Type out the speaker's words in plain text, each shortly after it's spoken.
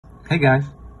Hey guys,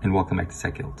 and welcome back to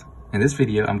asktechguilt. In this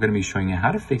video, I'm going to be showing you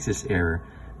how to fix this error,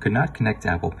 could not connect to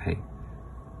Apple Pay.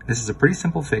 This is a pretty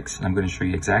simple fix, and I'm going to show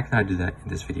you exactly how to do that in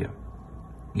this video.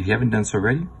 If you haven't done so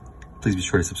already, please be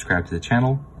sure to subscribe to the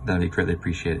channel. That would be greatly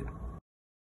appreciated.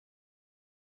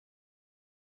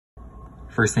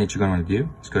 First thing that you're going to want to do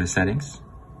is go to Settings.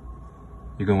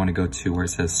 You're going to want to go to where it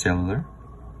says Cellular.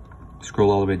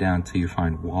 Scroll all the way down until you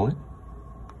find Wallet.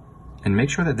 And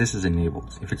make sure that this is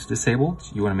enabled. If it's disabled,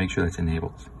 you want to make sure that's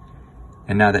enabled.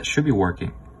 And now that should be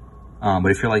working.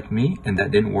 But if you're like me and that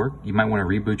didn't work, you might want to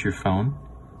reboot your phone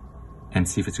and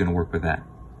see if it's going to work with that.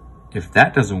 If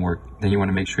that doesn't work, then you want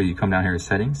to make sure you come down here to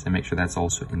Settings and make sure that's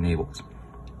also enabled.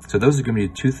 So those are going to be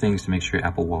two things to make sure your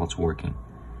Apple Wallet's working,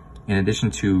 in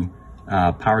addition to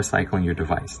power cycling your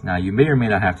device. Now, you may or may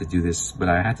not have to do this, but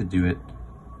I had to do it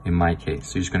in my case.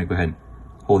 So you're just going to go ahead and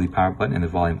hold the power button and the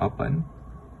volume up button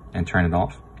and turn it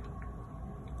off.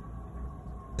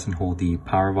 And hold the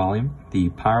power button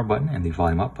and the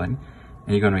volume up button,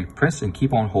 and you're going to press and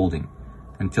keep on holding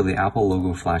until the Apple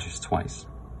logo flashes twice.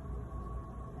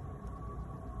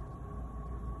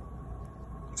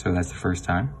 So that's the first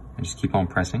time, and just keep on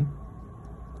pressing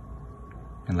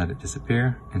and let it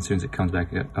disappear. And as soon as it comes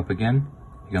back up again,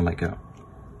 you're going to let go.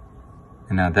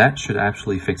 And now that should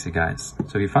actually fix it, guys.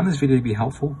 So if you found this video to be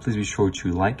helpful, please be sure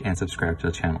to like and subscribe to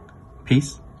the channel.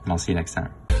 Peace, and I'll see you next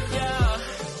time.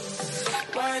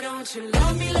 Why don't you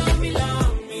love me?